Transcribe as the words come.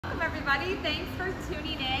everybody. Thanks for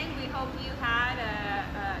tuning in. We hope you had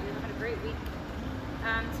you're having a great week.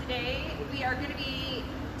 Today we are going to be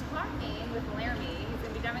talking with Laramee. He's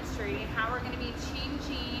going to be demonstrating how we're going to be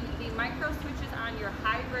changing the micro switches on your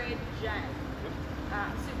Hybrid Gen.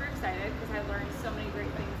 I'm super excited because I've learned so many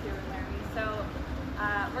great things here with Laramee. So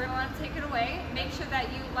we're going to let him take it away. Make sure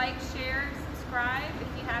that you like, share, subscribe if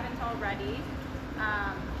you haven't already.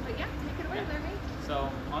 But yeah, take it away, Laramee.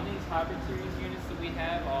 So on these Hybrid series units that we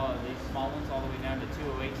have, these small ones all the way down to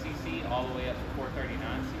 208cc, all the way up to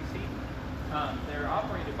 439cc, they're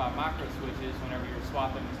operated by micro switches whenever you're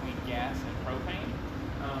swapping between gas and propane.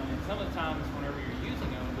 And some of the times whenever you're using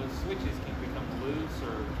them, those switches can become loose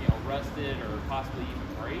or rusted or possibly even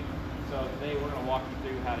break. So today we're going to walk you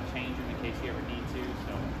through how to change them in case you ever need to.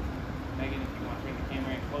 So Megan, if you want to bring the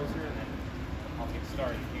camera in closer, and then I'll get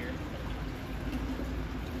started here.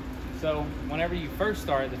 So whenever you first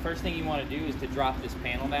start, the first thing you want to do is to drop this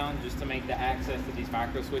panel down just to make the access to these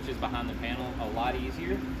micro switches behind the panel a lot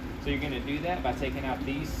easier. So you're going to do that by taking out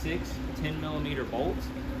these 6 10mm bolts.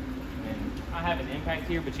 And I have an impact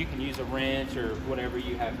here, but you can use a wrench or whatever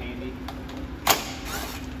you have handy.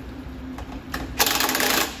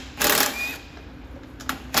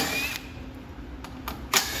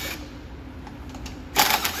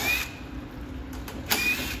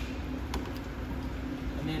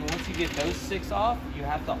 Get those 6 off, you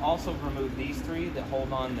have to also remove these 3 that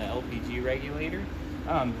hold on the LPG regulator.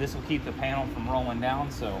 This will keep the panel from rolling down,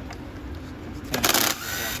 so just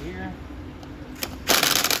continue down here.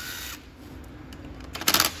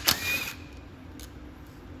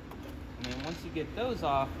 And then once you get those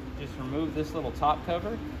off, just remove this little top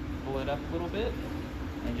cover, pull it up a little bit,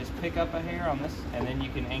 and just pick up a hair on this, and then you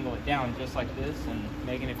can angle it down just like this. And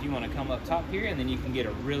Megan, if you want to come up top here, and then you can get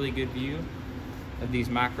a really good view of these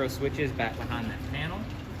micro switches back behind that panel.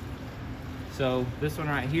 So this one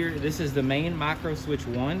right here, this is the main micro switch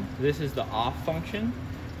 1. This is the off function.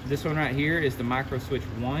 This one right here is the micro switch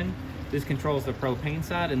 1. This controls the propane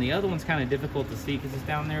side, and the other one's kind of difficult to see because it's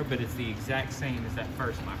down there, but it's the exact same as that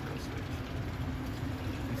first micro switch.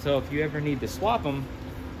 And so if you ever need to swap them,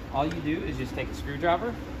 all you do is just take a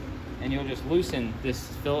screwdriver and you'll just loosen this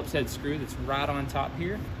Phillips head screw that's right on top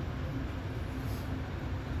here.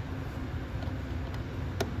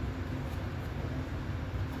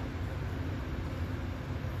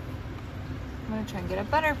 I'm going to try and get a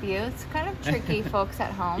better view. It's kind of tricky, folks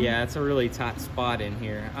at home. Yeah, it's a really tight spot in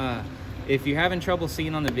here. If you're having trouble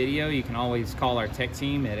seeing on the video, you can always call our tech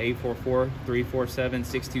team at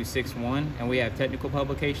 844-347-6261, and we have technical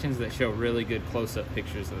publications that show really good close-up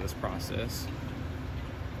pictures of this process.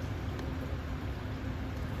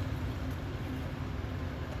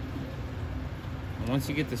 And once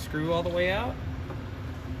you get the screw all the way out,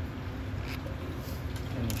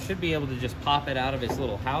 and you should be able to just pop it out of its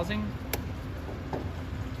little housing.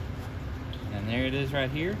 And there it is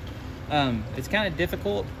right here. It's kind of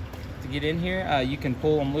difficult to get in here. You can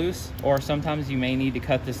pull them loose, or sometimes you may need to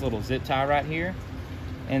cut this little zip tie right here.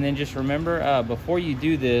 And then just remember, before you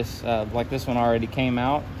do this, like this one already came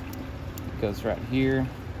out, it goes right here.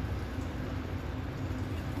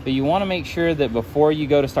 But you want to make sure that before you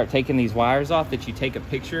go to start taking these wires off, that you take a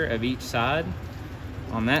picture of each side,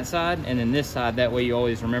 on that side and then this side. That way you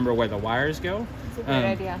always remember where the wires go. That's a great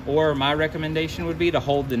idea. Or my recommendation would be to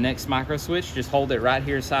hold the next micro switch, just hold it right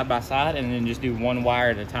here side by side, and then just do one wire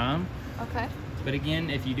at a time. Okay. But again,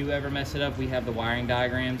 if you do ever mess it up, we have the wiring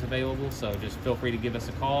diagrams available, so just feel free to give us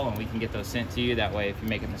a call and we can get those sent to you. That way if you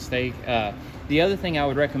make a mistake. The other thing I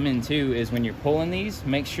would recommend too is when you're pulling these,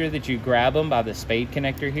 make sure that you grab them by the spade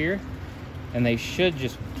connector here, and they should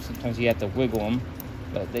just, sometimes you have to wiggle them,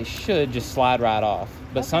 but they should just slide right off.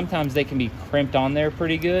 But sometimes they can be crimped on there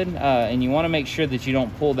pretty good, and you want to make sure that you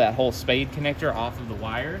don't pull that whole spade connector off of the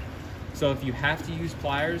wire. So if you have to use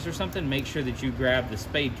pliers or something, make sure that you grab the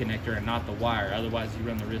spade connector and not the wire. Otherwise you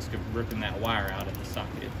run the risk of ripping that wire out of the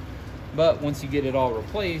socket. But once you get it all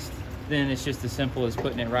replaced, then it's just as simple as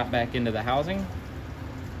putting it right back into the housing.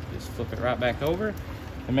 Just flip it right back over,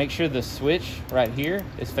 and make sure the switch right here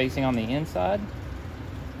is facing on the inside.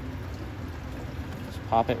 Just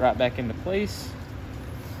pop it right back into place.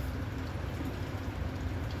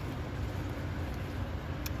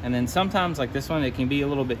 And then sometimes, like this one, it can be a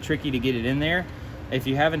little bit tricky to get it in there. If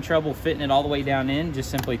you're having trouble fitting it all the way down in, just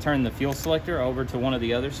simply turn the fuel selector over to one of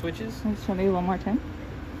the other switches. Can you show me one more time?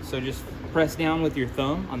 So just press down with your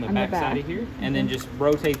thumb on the back side of here, and then just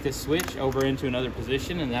rotate this switch over into another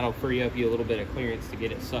position, and that'll free up you a little bit of clearance to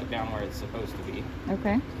get it sucked down where it's supposed to be.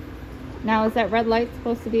 Okay. Now, is that red light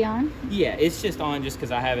supposed to be on? Yeah, it's just on just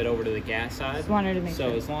because I have it over to the gas side. Just wanted to make sure.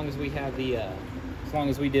 So as long as we have the as long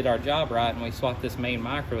as we did our job right and we swapped this main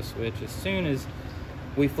micro switch, as soon as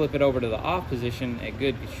we flip it over to the off position,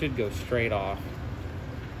 it should go straight off.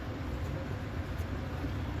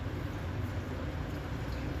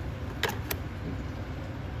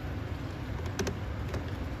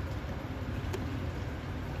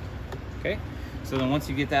 Okay, so then once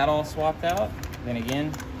you get that all swapped out, then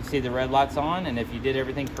again, you see the red light's on, and if you did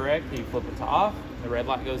everything correct, you flip it to off, the red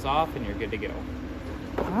light goes off, and you're good to go.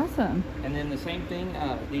 Awesome. And then the same thing,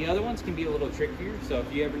 the other ones can be a little trickier. So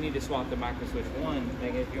if you ever need to swap the micro switch one,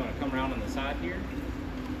 Megan, if you want to come around on the side here,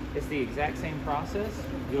 it's the exact same process.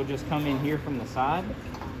 You'll just come in here from the side,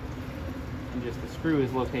 and just the screw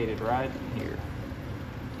is located right here.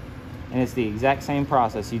 And it's the exact same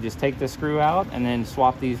process. You just take the screw out and then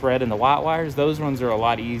swap these red and the white wires. Those ones are a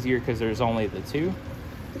lot easier because there's only the two.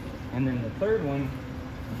 And then the third one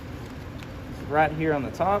is right here on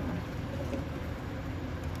the top.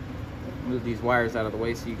 Move these wires out of the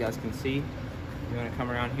way so you guys can see. You want to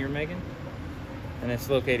come around here, Megan? And it's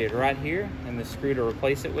located right here, and the screw to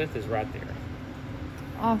replace it with is right there.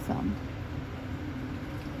 Awesome.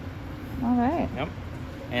 All right. Yep.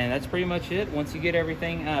 And that's pretty much it. Once you get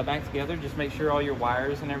everything back together, just make sure all your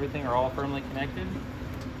wires and everything are all firmly connected.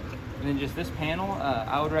 And then just this panel,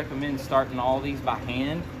 I would recommend starting all these by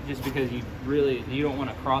hand, just because you don't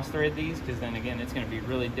want to cross thread these, because then again, it's going to be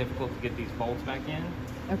really difficult to get these bolts back in.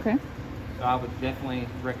 Okay. So I would definitely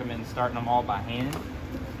recommend starting them all by hand.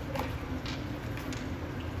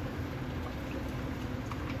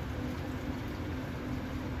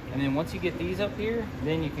 And then once you get these up here,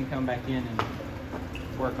 then you can come back in and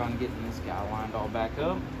work on getting this guy lined all back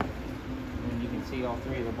up. And then you can see all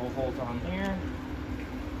three of the bolt holes on there.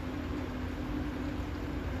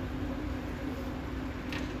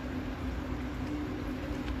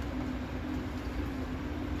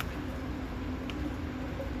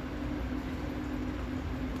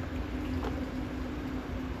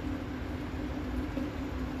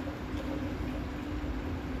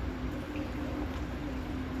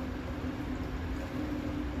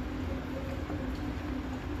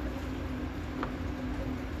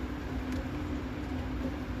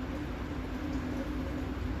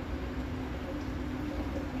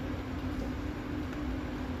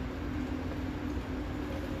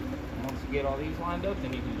 Get all these lined up,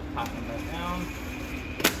 then you can just tighten them back down.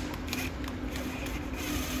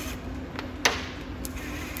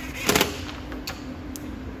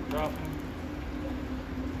 Drop them.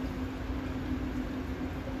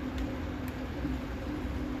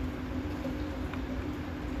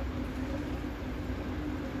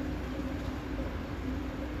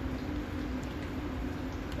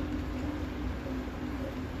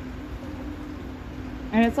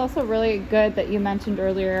 And it's also really good that you mentioned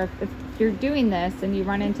earlier, if you're doing this and you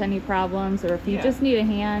run into any problems, or if you just need a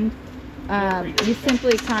hand, you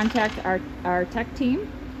simply contact our tech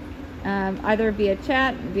team, either via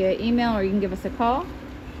chat, via email, or you can give us a call.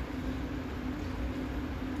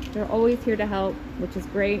 They're always here to help, which is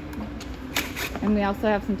great. And we also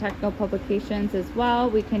have some technical publications as well.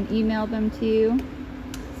 We can email them to you,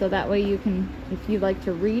 so that way you can, if you'd like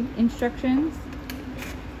to read instructions,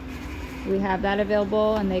 we have that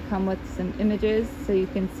available, and they come with some images so you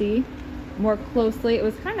can see more closely. It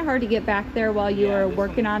was kind of hard to get back there while you were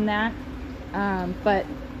working on that. But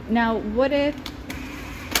now what if,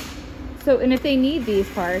 so, and if they need these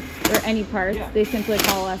parts or any parts, they simply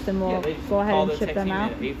call us and we'll go ahead and ship them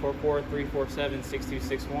out.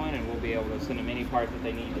 844-347-6261, and we'll be able to send them any part that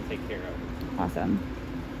they need to take care of. Awesome.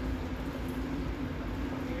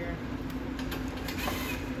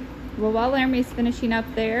 Well, while Laramie's finishing up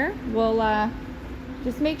there, we'll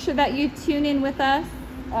just make sure that you tune in with us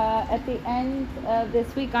at the end of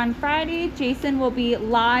this week on Friday. Jason will be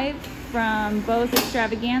live from Bo's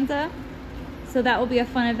Extravaganza, so that will be a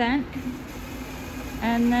fun event.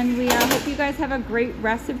 And then we hope you guys have a great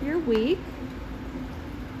rest of your week.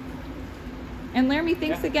 And Laramie,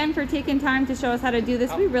 thanks again for taking time to show us how to do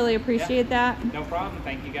this. We really appreciate that. No problem.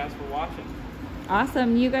 Thank you guys for watching.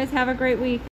 Awesome. You guys have a great week.